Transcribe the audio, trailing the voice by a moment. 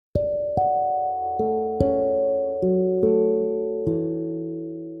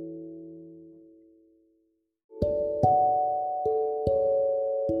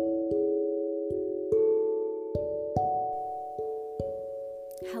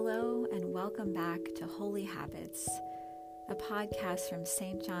Hello and welcome back to Holy Habits, a podcast from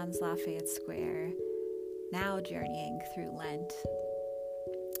St. John's Lafayette Square, now journeying through Lent.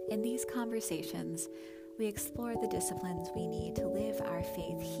 In these conversations, we explore the disciplines we need to live our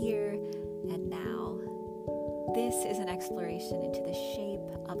faith here and now. This is an exploration into the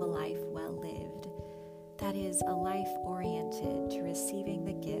shape of a life well lived, that is, a life oriented to receiving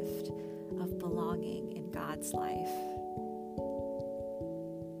the gift of belonging in God's life.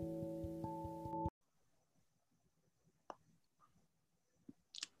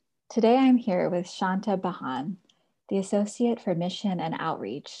 Today I'm here with Shanta Bahan, the Associate for Mission and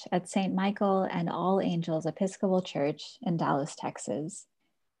Outreach at St. Michael and All Angels Episcopal Church in Dallas, Texas.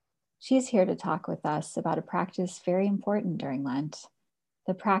 She's here to talk with us about a practice very important during Lent,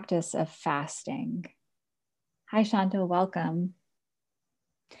 the practice of fasting. Hi, Shanta, welcome.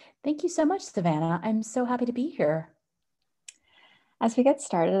 Thank you so much, Savannah. I'm so happy to be here. As we get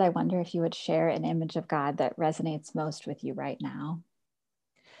started, I wonder if you would share an image of God that resonates most with you right now.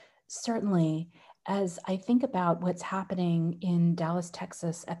 Certainly, as I think about what's happening in Dallas,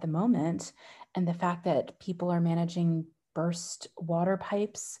 Texas at the moment, and the fact that people are managing burst water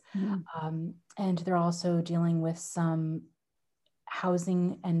pipes, and they're also dealing with some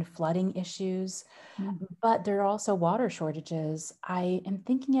housing and flooding issues, but there are also water shortages. I am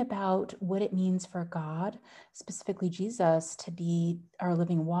thinking about what it means for God, specifically Jesus, to be our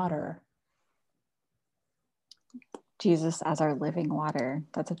living water. Jesus as our living water.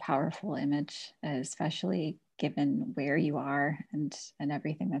 That's a powerful image, especially given where you are and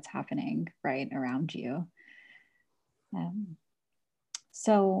everything that's happening right around you.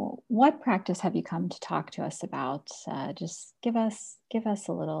 So what practice have you come to talk to us about? Just give us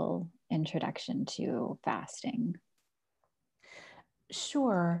a little introduction to fasting.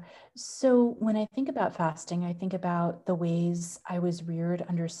 Sure. So when I think about fasting, I think about the ways I was reared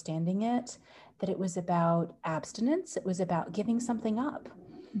understanding it, that it was about abstinence. It was about giving something up.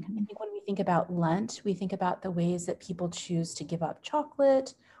 I think when we think about Lent, we think about the ways that people choose to give up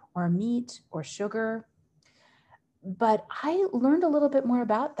chocolate or meat or sugar. But I learned a little bit more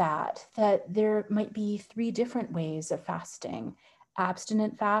about that there might be 3 different ways of fasting: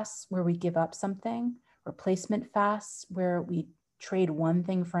 abstinent fasts, where we give up something; replacement fasts, where we trade one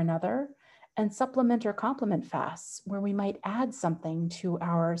thing for another; and supplement or complement fasts, where we might add something to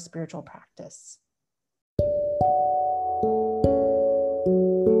our spiritual practice.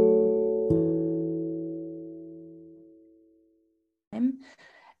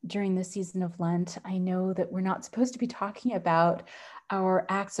 During the season of Lent, I know that we're not supposed to be talking about our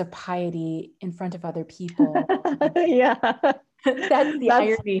acts of piety in front of other people. Yeah. That's the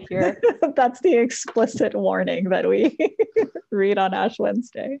irony here. That's the explicit warning that we read on Ash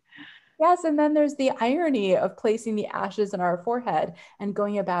Wednesday. Yes, and then there's the irony of placing the ashes on our forehead and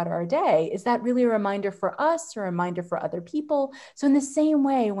going about our day. Is that really a reminder for us, or a reminder for other people? So in the same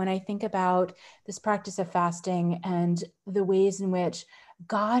way, when I think about this practice of fasting and the ways in which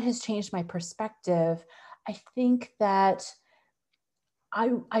God has changed my perspective, I think that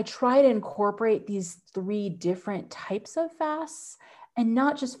I try to incorporate these 3 different types of fasts and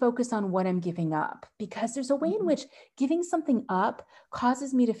not just focus on what I'm giving up, because there's a way in which giving something up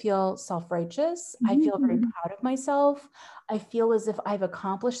causes me to feel self-righteous. I feel very proud of myself. I feel as if I've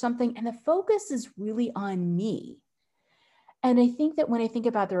accomplished something, and the focus is really on me. And I think that when I think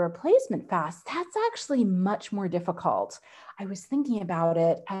about the replacement fast, that's actually much more difficult. I was thinking about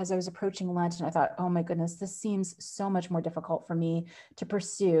it as I was approaching Lent, and I thought, oh my goodness, this seems so much more difficult for me to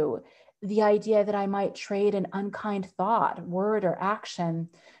pursue. The idea that I might trade an unkind thought, word, or action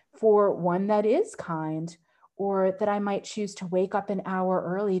for one that is kind, or that I might choose to wake up an hour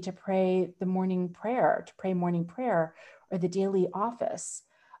early to pray morning prayer, or the daily office.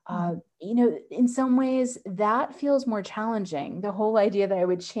 In some ways that feels more challenging. The whole idea that I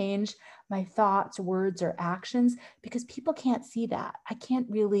would change my thoughts, words, or actions, because people can't see that. I can't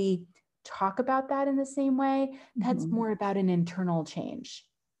really talk about that in the same way. That's more about an internal change.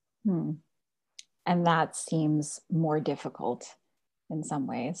 And that seems more difficult in some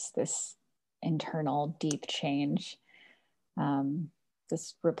ways, this internal deep change,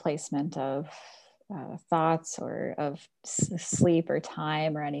 this replacement of thoughts or of sleep or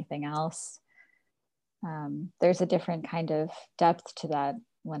time or anything else. There's a different kind of depth to that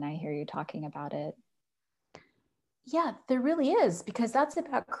when I hear you talking about it. Yeah, there really is, because that's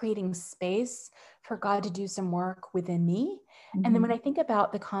about creating space for God to do some work within me. And then when I think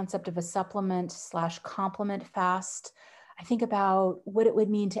about the concept of a supplement/complement fast, I think about what it would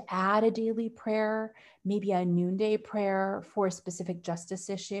mean to add a daily prayer, maybe a noonday prayer for a specific justice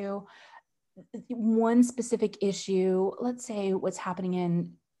issue, one specific issue, let's say what's happening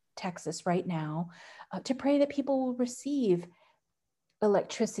in Texas right now, to pray that people will receive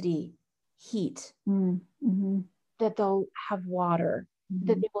electricity, heat, that they'll have water,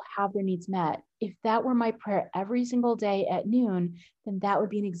 that they will have their needs met. If that were my prayer every single day at noon, then that would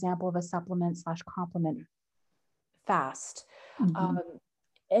be an example of a supplement/complement fast.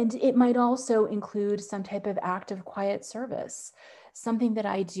 And it might also include some type of act of quiet service, something that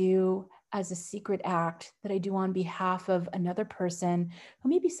I do as a secret act that I do on behalf of another person who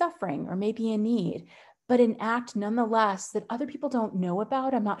may be suffering or may be in need, but an act nonetheless that other people don't know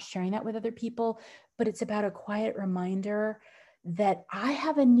about. I'm not sharing that with other people, but it's about a quiet reminder that I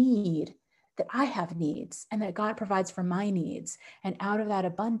have a need, that I have needs, and that God provides for my needs. And out of that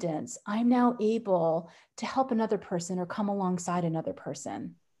abundance, I'm now able to help another person or come alongside another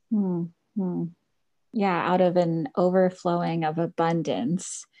person. Yeah, out of an overflowing of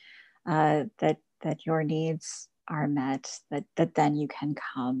abundance, that your needs are met, that then you can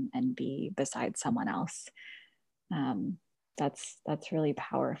come and be beside someone else. That's really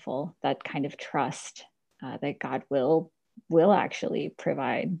powerful. That kind of trust that God will actually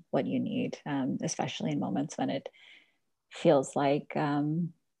provide what you need, especially in moments when it feels like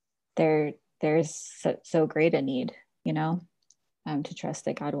there's so great a need, to trust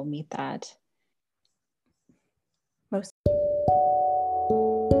that God will meet that. Most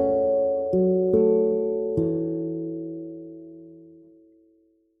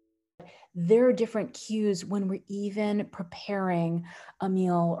there are different cues when we're even preparing a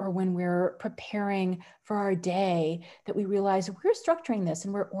meal or when we're preparing for our day that we realize we're structuring this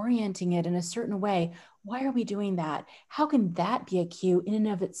and we're orienting it in a certain way. Why are we doing that? How can that be a cue in and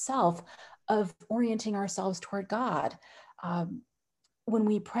of itself of orienting ourselves toward God? When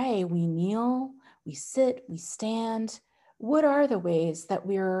we pray, we kneel, we sit, we stand. What are the ways that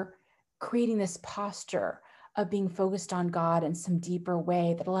we're creating this posture of being focused on God in some deeper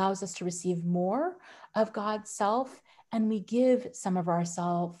way that allows us to receive more of God's self, and we give some of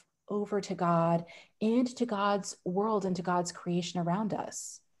ourselves over to God and to God's world and to God's creation around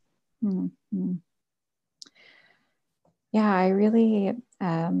us? Yeah, it really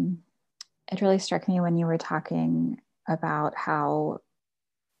struck me when you were talking about how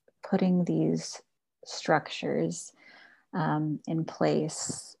putting these structures in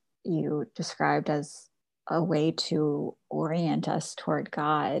place, you described as a way to orient us toward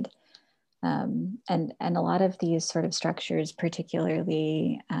God. And a lot of these sort of structures,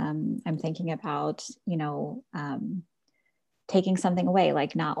 particularly, I'm thinking about, taking something away,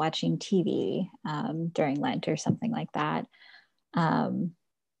 like not watching TV during Lent or something like that.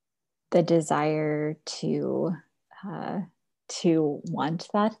 The desire to want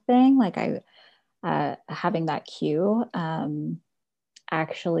that thing, like having that cue,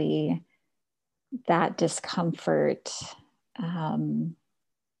 actually, that discomfort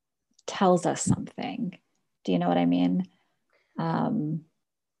tells us something. Do you know what I mean?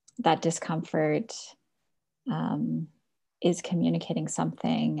 That discomfort is communicating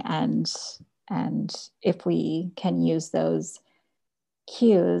something, and if we can use those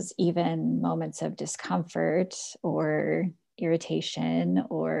cues, even moments of discomfort or irritation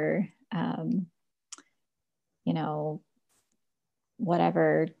or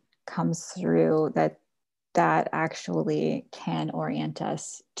whatever comes through, that actually can orient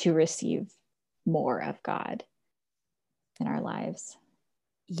us to receive more of God in our lives.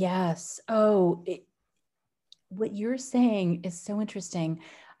 Yes. What you're saying is so interesting.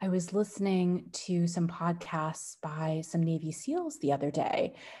 I was listening to some podcasts by some Navy SEALs the other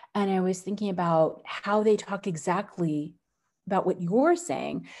day, and I was thinking about how they talked exactly about what you're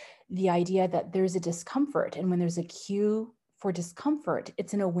saying, the idea that there's a discomfort. And when there's a cue for discomfort,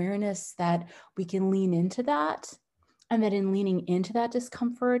 it's an awareness that we can lean into that. And that in leaning into that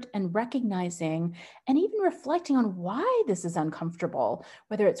discomfort and recognizing and even reflecting on why this is uncomfortable,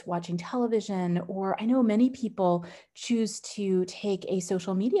 whether it's watching television, or I know many people choose to take a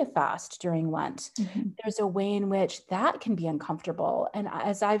social media fast during Lent. There's a way in which that can be uncomfortable. And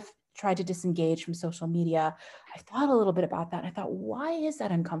as I've tried to disengage from social media, I thought a little bit about that. I thought, why is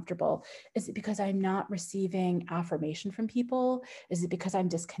that uncomfortable? Is it because I'm not receiving affirmation from people? Is it because I'm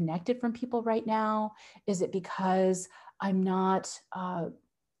disconnected from people right now? Is it because I'm not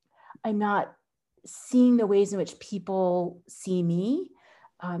seeing the ways in which people see me?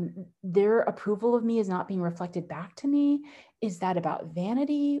 Their approval of me is not being reflected back to me. Is that about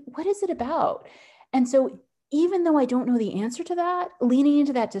vanity? What is it about? And so even though I don't know the answer to that, leaning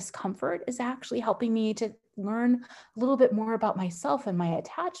into that discomfort is actually helping me to learn a little bit more about myself and my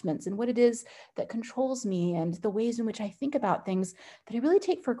attachments and what it is that controls me and the ways in which I think about things that I really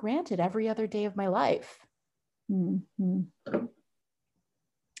take for granted every other day of my life.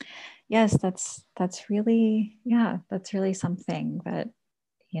 Yes, that's really, yeah, that's really something that,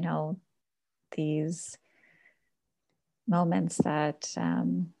 these moments that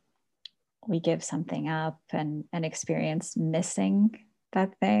we give something up and experience missing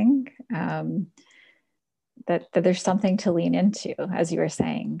that thing, that there's something to lean into, as you were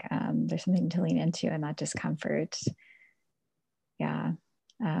saying. There's something to lean into in that discomfort. Yeah.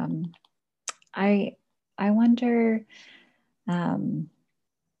 Um, I wonder,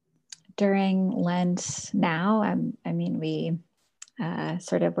 during Lent now, I mean, we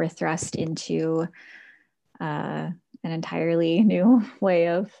sort of were thrust into an entirely new way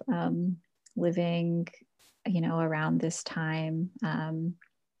of living, around this time,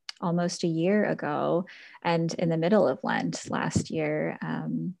 almost a year ago, and in the middle of Lent last year,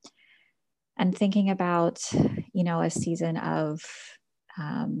 and thinking about, a season of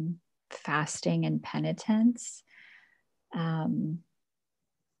fasting and penitence, um,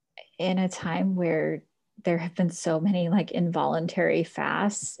 in a time where there have been so many like involuntary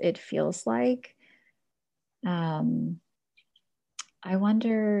fasts, it feels like. Um, I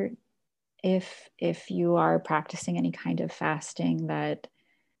wonder if you are practicing any kind of fasting that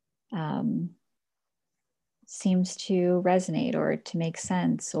um, seems to resonate or to make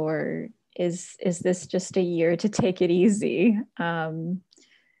sense, or is this just a year to take it easy,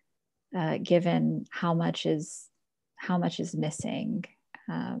 given how much is missing,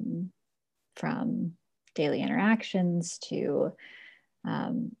 from daily interactions to,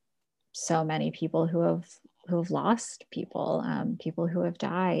 so many people who have lost people, people who have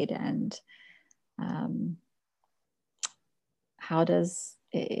died, and um, how does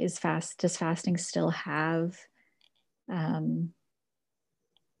fasting still have an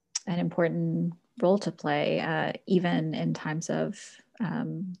important role to play, even in times of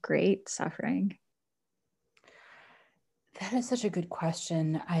great suffering? That is such a good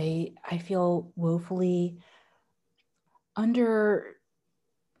question. I feel woefully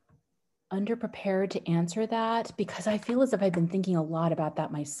underprepared to answer that because I feel as if I've been thinking a lot about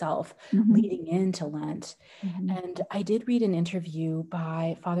that myself leading into Lent. Mm-hmm. And I did read an interview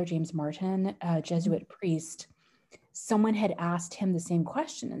by Father James Martin, a Jesuit priest. Someone had asked him the same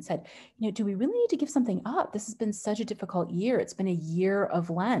question and said, do we really need to give something up? This has been such a difficult year. It's been a year of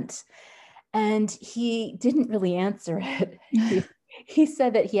Lent. And he didn't really answer it. He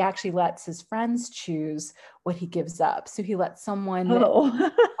said that he actually lets his friends choose what he gives up. So he lets someone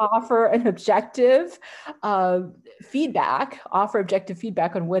offer an objective offer objective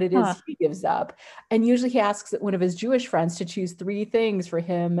feedback on what it is he gives up. And usually he asks one of his Jewish friends to choose 3 things for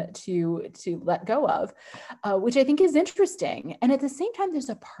him to let go of, which I think is interesting. And at the same time, there's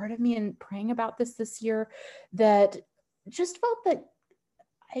a part of me in praying about this year that just felt that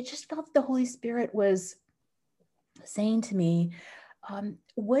the Holy Spirit was saying to me,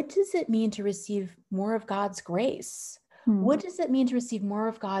 what does it mean to receive more of God's grace? What does it mean to receive more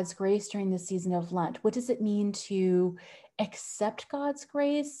of God's grace during the season of Lent? What does it mean to accept God's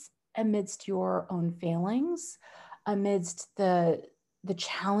grace amidst your own failings, amidst the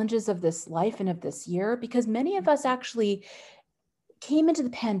challenges of this life and of this year? Because many of us actually came into the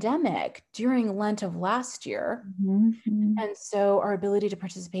pandemic during Lent of last year. Mm-hmm. And so our ability to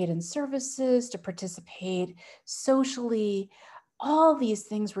participate in services, to participate socially, all these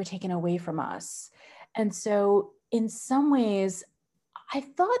things were taken away from us. And so in some ways, I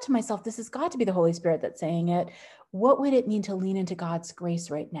thought to myself, this has got to be the Holy Spirit that's saying it. What would it mean to lean into God's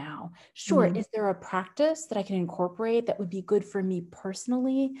grace right now? Sure, is there a practice that I can incorporate that would be good for me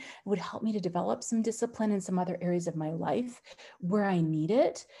personally? It would help me to develop some discipline in some other areas of my life where I need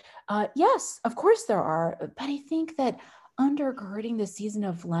it? Yes, of course there are. But I think that undergirding the season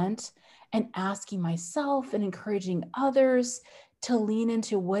of Lent and asking myself and encouraging others to lean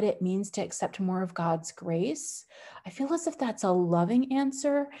into what it means to accept more of God's grace, I feel as if that's a loving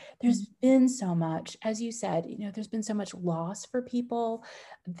answer. There's been so much, as you said, there's been so much loss for people.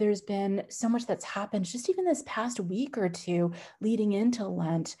 There's been so much that's happened just even this past week or two leading into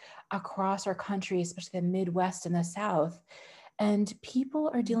Lent across our country, especially the Midwest and the South. And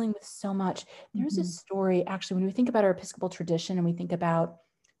people are dealing with so much. There's a story, actually, when we think about our Episcopal tradition and we think about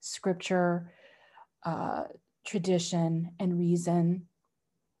scripture, tradition, and reason,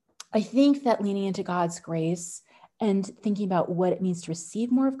 I think that leaning into God's grace and thinking about what it means to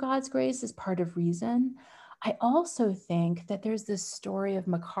receive more of God's grace is part of reason. I also think that there's this story of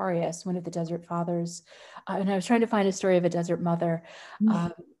Macarius, one of the desert fathers, and I was trying to find a story of a desert mother,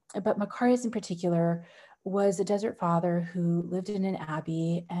 but Macarius in particular was a desert father who lived in an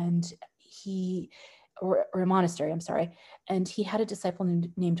abbey, and or a monastery, I'm sorry, and he had a disciple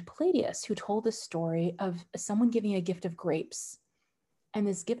named Palladius who told the story of someone giving a gift of grapes And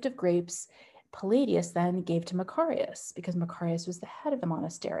this gift of grapes, Palladius then gave to Macarius, because Macarius was the head of the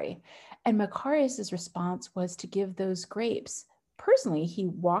monastery. And Macarius's response was to give those grapes. Personally, he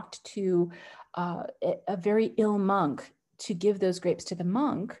walked to a very ill monk to give those grapes to the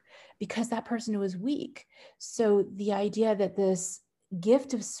monk because that person was weak. So the idea that this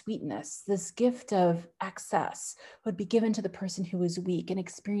gift of sweetness, this gift of excess would be given to the person who was weak and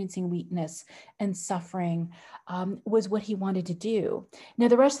experiencing weakness and suffering was what he wanted to do. Now,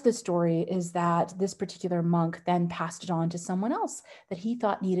 the rest of the story is that this particular monk then passed it on to someone else that he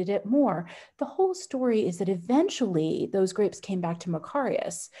thought needed it more. The whole story is that eventually those grapes came back to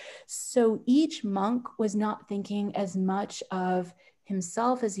Macarius. So each monk was not thinking as much of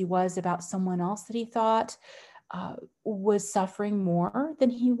himself as he was about someone else that he thought was suffering more than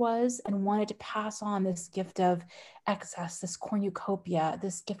he was, and wanted to pass on this gift of excess, this cornucopia,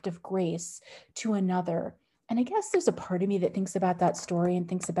 this gift of grace to another. And I guess there's a part of me that thinks about that story and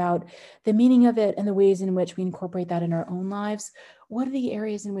thinks about the meaning of it and the ways in which we incorporate that in our own lives. What are the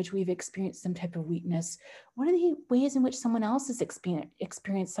areas in which we've experienced some type of weakness? What are the ways in which someone else has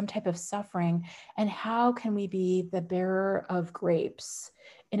experienced some type of suffering? And how can we be the bearer of grapes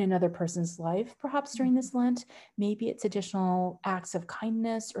in another person's life, perhaps during this Lent? Maybe it's additional acts of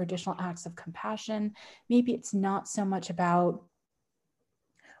kindness or additional acts of compassion. Maybe it's not so much about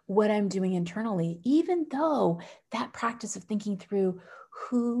what I'm doing internally, even though that practice of thinking through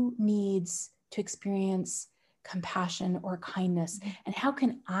who needs to experience compassion or kindness, and how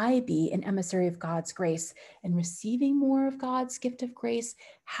can I be an emissary of God's grace and receiving more of God's gift of grace?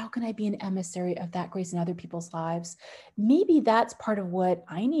 How can I be an emissary of that grace in other people's lives? Maybe that's part of what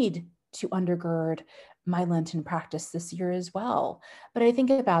I need to undergird my Lenten practice this year as well. But I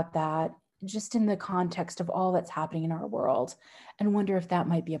think about that just in the context of all that's happening in our world and wonder if that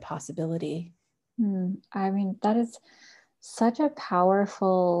might be a possibility. I mean, that is such a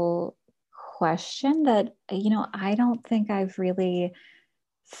powerful question that, I don't think I've really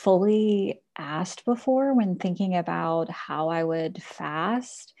fully asked before when thinking about how I would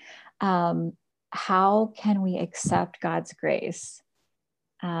fast. How can we accept God's grace?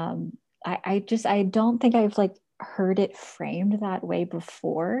 I don't think I've heard it framed that way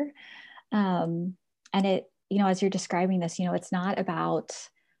before. And it, as you're describing this, it's not about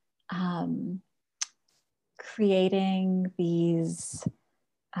creating these,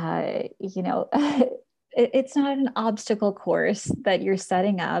 it's not an obstacle course that you're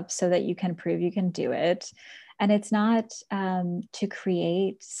setting up so that you can prove you can do it. And it's not to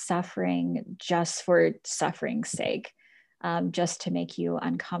create suffering just for suffering's sake, just to make you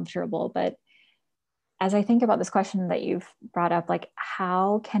uncomfortable. But as I think about this question that you've brought up,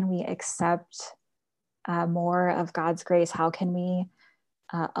 how can we accept more of God's grace? How can we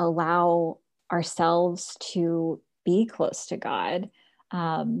allow ourselves to be close to God?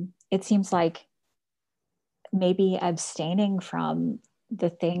 It seems like maybe abstaining from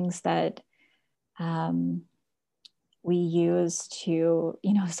the things that we use to,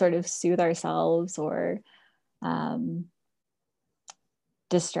 sort of soothe ourselves or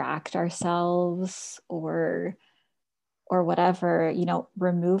distract ourselves or whatever,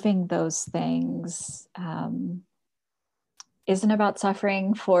 removing those things isn't about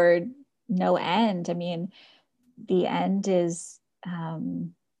suffering for no end. I mean, the end is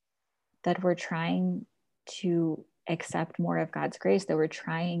that we're trying to accept more of God's grace, that we're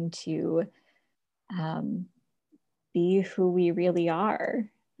trying to be who we really are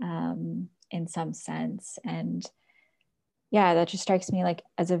in some sense. And yeah, that just strikes me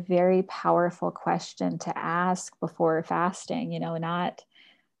as a very powerful question to ask before fasting, not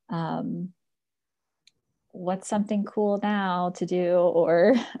what's something cool now to do,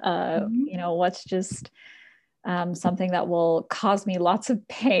 or, what's just something that will cause me lots of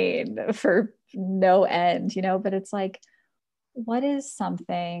pain for no end, but it's what is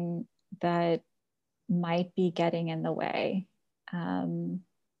something that might be getting in the way,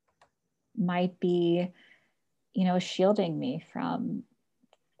 might be, shielding me from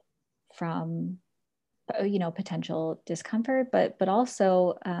potential discomfort, but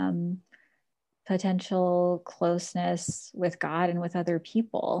also potential closeness with God and with other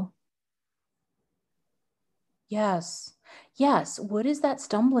people. Yes. What is that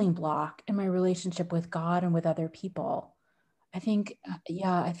stumbling block in my relationship with God and with other people? I think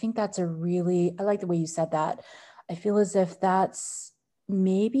that's I like the way you said that. I feel as if that's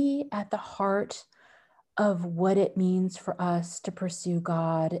maybe at the heart of what it means for us to pursue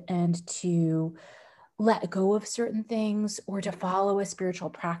God and to let go of certain things, or to follow a spiritual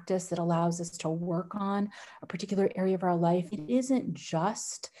practice that allows us to work on a particular area of our life. It isn't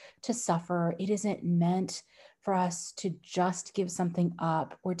just to suffer. It isn't meant for us to just give something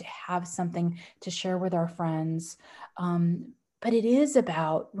up or to have something to share with our friends. But it is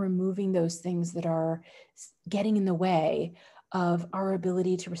about removing those things that are getting in the way of our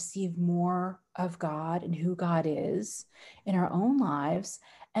ability to receive more of God and who God is in our own lives,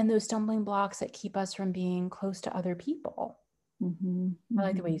 and those stumbling blocks that keep us from being close to other people. I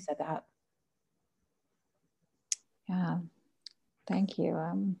like the way you said that. Yeah, thank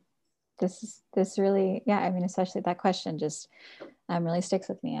you. This really, yeah, I mean, especially that question just really sticks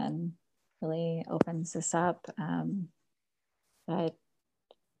with me and really opens this up. But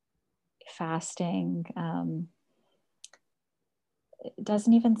fasting, it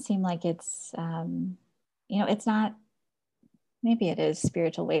doesn't even seem like it's, it's not, maybe it is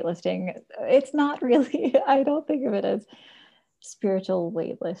spiritual weightlifting. It's not really, I don't think of it as spiritual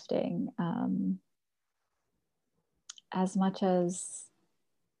weightlifting as much as,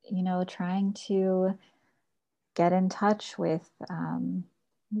 trying to get in touch with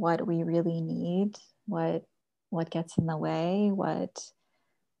what we really need, what gets in the way, what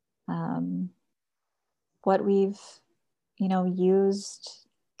we've, used,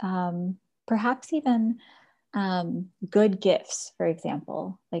 perhaps even good gifts, for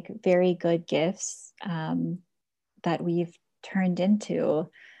example, like very good gifts that we've turned into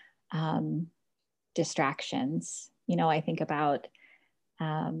distractions. I think about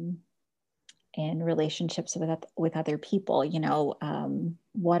in relationships with other people,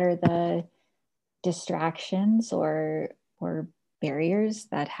 what are the distractions or barriers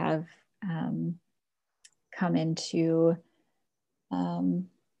that have come into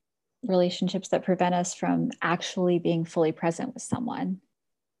relationships that prevent us from actually being fully present with someone,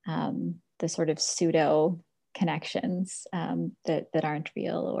 the sort of pseudo connections that aren't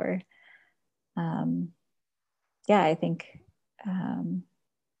real, or I think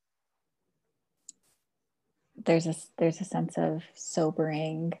there's a sense of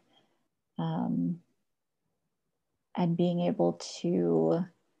sobering and being able to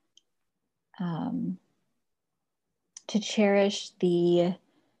cherish the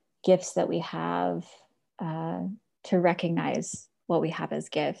gifts that we have, to recognize what we have as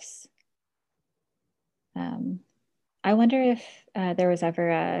gifts. I wonder if there was ever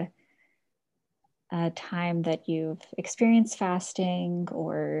a time that you've experienced fasting,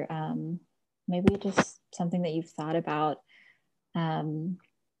 or maybe just something that you've thought about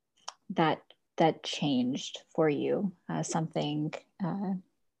that changed for you, something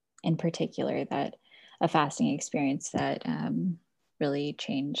in particular, that a fasting experience that really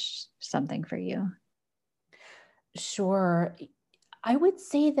changed something for you. Sure. I would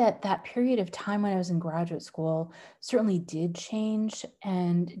say that that period of time when I was in graduate school certainly did change,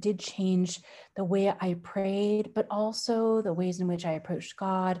 and did change the way I prayed, but also the ways in which I approached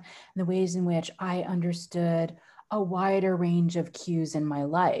God and the ways in which I understood a wider range of cues in my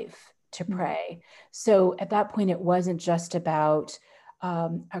life to pray. So at that point, it wasn't just about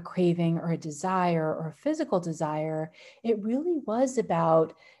a craving or a desire or a physical desire. It really was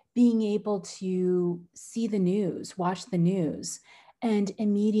about being able to see the news, watch the news, and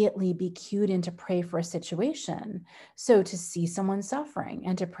immediately be cued in to pray for a situation. So to see someone suffering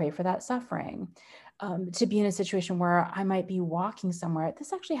and to pray for that suffering. To be in a situation where I might be walking somewhere.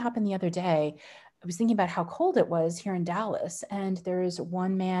 This actually happened the other day. I was thinking about how cold it was here in Dallas, and there is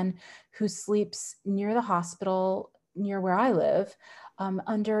one man who sleeps near the hospital near where I live,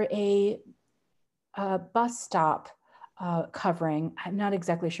 under a bus stop covering. I'm not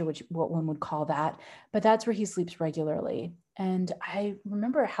exactly sure what one would call that, but that's where he sleeps regularly. And I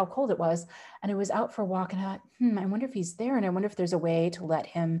remember how cold it was, and I was out for a walk, and I thought, I wonder if he's there, and I wonder if there's a way to let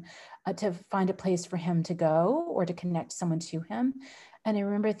him, to find a place for him to go, or to connect someone to him. And I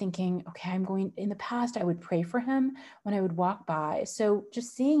remember thinking, okay, in the past, I would pray for him when I would walk by. So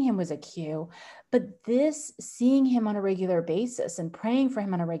just seeing him was a cue, but seeing him on a regular basis and praying for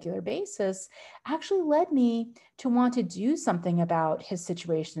him on a regular basis actually led me to want to do something about his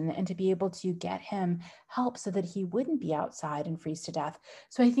situation and to be able to get him help so that he wouldn't be outside and freeze to death.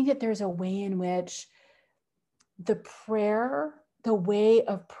 So I think that there's a way in which the way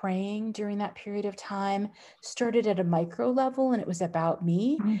of praying during that period of time started at a micro level, and it was about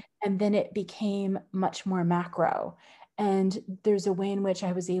me. And then it became much more macro. And there's a way in which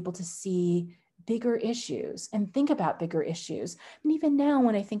I was able to see bigger issues and think about bigger issues. And even now,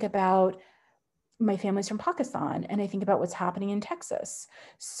 when I think about my family's from Pakistan, and I think about what's happening in Texas.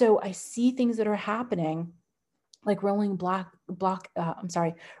 So I see things that are happening, like rolling blackouts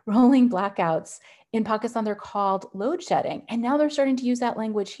in Pakistan. They're called load shedding. And now they're starting to use that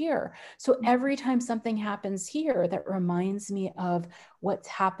language here. So every time something happens here, that reminds me of what's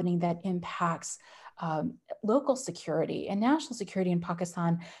happening that impacts local security and national security in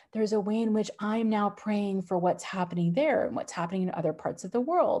Pakistan, there's a way in which I'm now praying for what's happening there and what's happening in other parts of the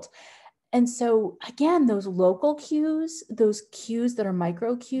world. And so again, those local cues, those cues that are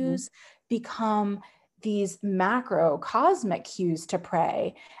micro cues, become these macro cosmic cues to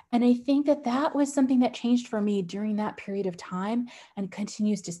pray. And I think that that was something that changed for me during that period of time and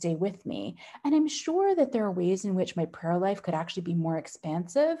continues to stay with me. And I'm sure that there are ways in which my prayer life could actually be more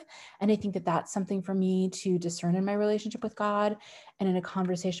expansive. And I think that that's something for me to discern in my relationship with God and in a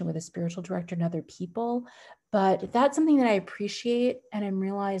conversation with a spiritual director and other people. But that's something that I appreciate. And I'm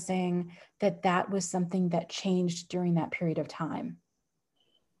realizing that that was something that changed during that period of time.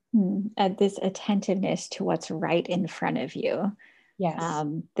 This attentiveness to what's right in front of you. Yes.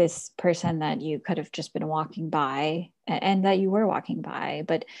 This person that you could have just been walking by and that you were walking by,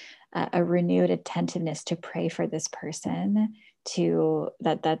 but a renewed attentiveness to pray for this person, to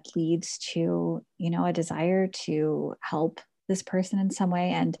that leads to, a desire to help this person in some way,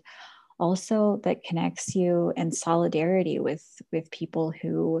 and also that connects you in solidarity with people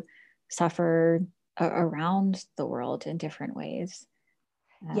who suffer around the world in different ways.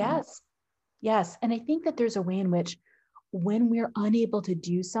 Yes. Yes. And I think that there's a way in which when we're unable to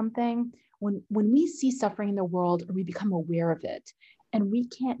do something, when we see suffering in the world or we become aware of it and we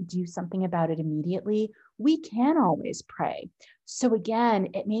can't do something about it immediately, we can always pray. So again,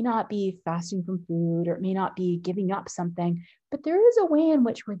 it may not be fasting from food or it may not be giving up something, but there is a way in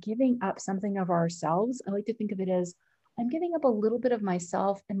which we're giving up something of ourselves. I like to think of it as I'm giving up a little bit of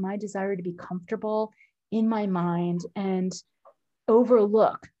myself and my desire to be comfortable in my mind and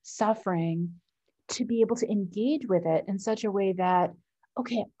overlook suffering to be able to engage with it in such a way that,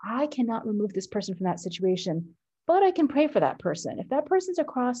 okay, I cannot remove this person from that situation, but I can pray for that person. If that person's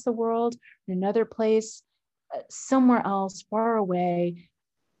across the world, in another place, somewhere else, far away,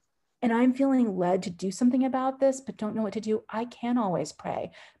 and I'm feeling led to do something about this, but don't know what to do, I can always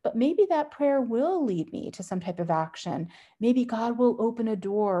pray. But maybe that prayer will lead me to some type of action. Maybe God will open a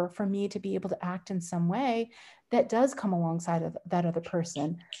door for me to be able to act in some way that does come alongside of that other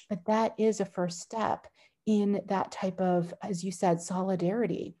person. But that is a first step in that type of, as you said,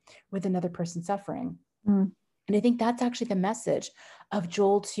 solidarity with another person suffering. And I think that's actually the message of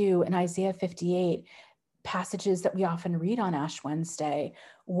Joel 2 and Isaiah 58, passages that we often read on Ash Wednesday.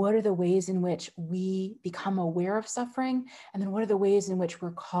 What are the ways in which we become aware of suffering? And then what are the ways in which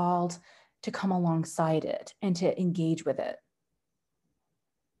we're called to come alongside it and to engage with it?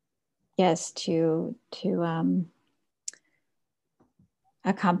 Yes, to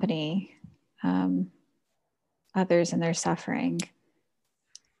accompany others in their suffering,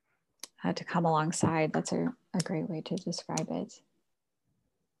 to come alongside. That's a great way to describe it.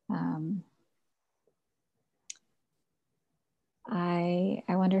 I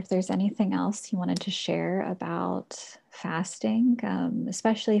wonder if there's anything else you wanted to share about fasting,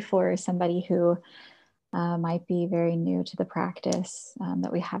 especially for somebody who might be very new to the practice,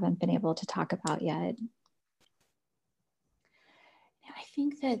 that we haven't been able to talk about yet. I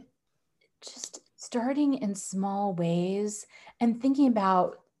think that just starting in small ways and thinking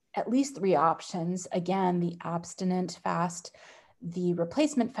about at least 3 options. Again, the abstinent fast, the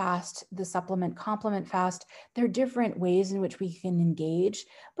replacement fast, the supplement complement fast. There are different ways in which we can engage,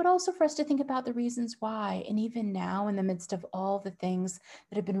 but also for us to think about the reasons why. And even now, in the midst of all the things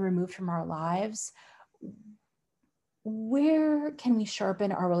that have been removed from our lives, where can we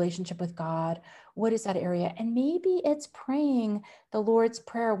sharpen our relationship with God? What is that area? And maybe it's praying the Lord's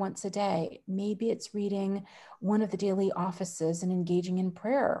Prayer once a day. Maybe it's reading one of the daily offices and engaging in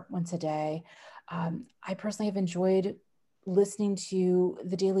prayer once a day. I personally have enjoyed listening to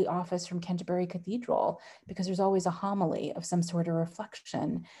the daily office from Canterbury Cathedral because there's always a homily of some sort of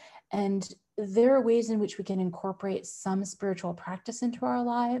reflection. And there are ways in which we can incorporate some spiritual practice into our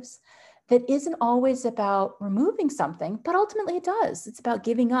lives that isn't always about removing something, but ultimately it does. It's about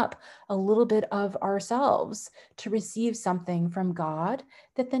giving up a little bit of ourselves to receive something from God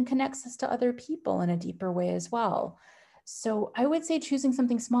that then connects us to other people in a deeper way as well. So I would say choosing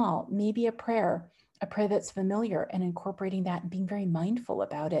something small, maybe a prayer that's familiar, and incorporating that and being very mindful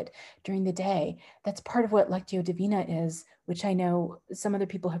about it during the day. That's part of what Lectio Divina is, which I know some other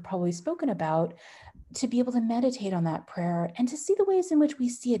people have probably spoken about, to be able to meditate on that prayer and to see the ways in which we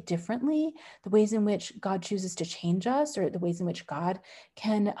see it differently, the ways in which God chooses to change us, or the ways in which God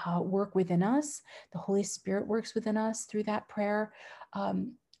can work within us. The Holy Spirit works within us through that prayer.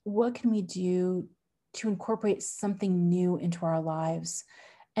 What can we do to incorporate something new into our lives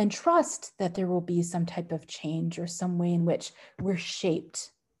and trust that there will be some type of change or some way in which we're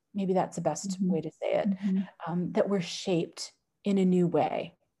shaped? Maybe that's the best way to say it, that we're shaped in a new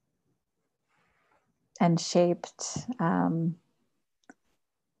way. and shaped in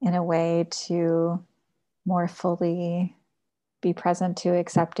a way to more fully be present to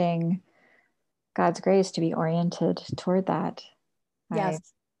accepting God's grace, to be oriented toward that.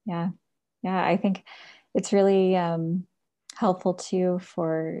 Yes. Yeah. I think it's really helpful too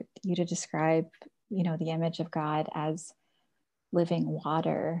for you to describe, the image of God as living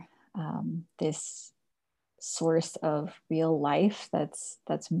water, this source of real life that's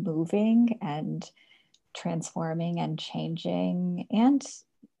moving and transforming and changing and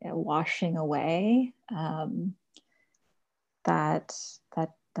washing away. That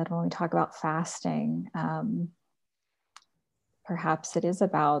when we talk about fasting, perhaps it is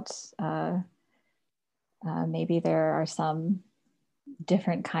about maybe there are some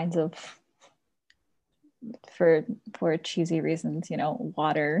different kinds of, for cheesy reasons,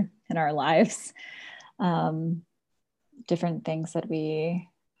 water in our lives, different things that we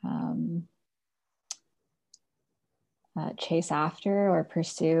chase after or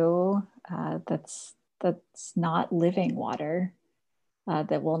pursue, that's not living water,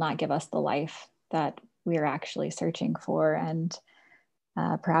 that will not give us the life that we are actually searching for. And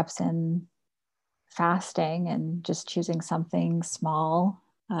perhaps in fasting and just choosing something small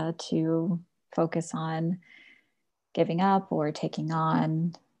to focus on giving up or taking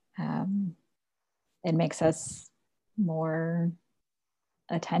on, it makes us more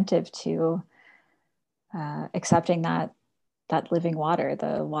attentive to accepting that living water,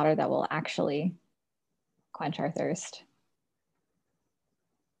 the water that will actually quench our thirst.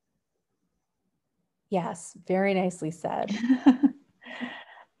 Yes, very nicely said.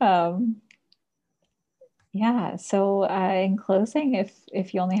 Yeah. So in closing,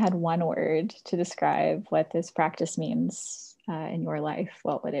 if you only had one word to describe what this practice means in your life,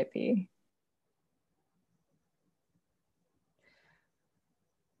 what would it be?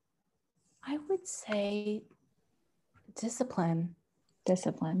 I would say discipline.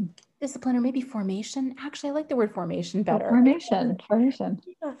 Discipline. Discipline, or maybe formation. Actually, I like the word formation better. Formation.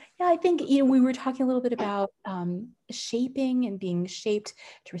 Yeah, I think, we were talking a little bit about shaping and being shaped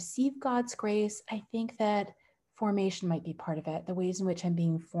to receive God's grace. I think that formation might be part of it, the ways in which I'm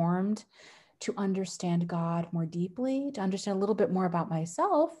being formed to understand God more deeply, to understand a little bit more about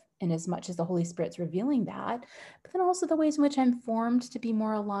myself, in as much as the Holy Spirit's revealing that, but then also the ways in which I'm formed to be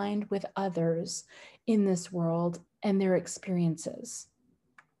more aligned with others in this world and their experiences.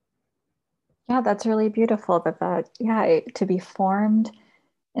 Yeah, that's really beautiful to be formed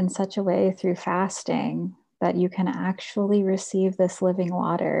in such a way through fasting that you can actually receive this living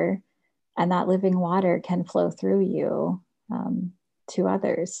water, and that living water can flow through you to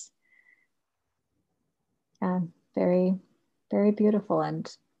others. Yeah, very, very beautiful. And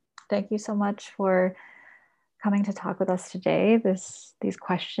thank you so much for coming to talk with us today. These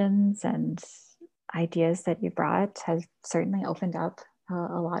questions and ideas that you brought has certainly opened up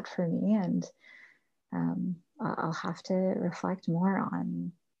a lot for me, and I'll have to reflect more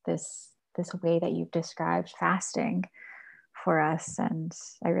on this way that you've described fasting for us. And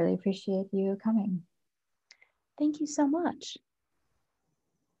I really appreciate you coming. Thank you so much.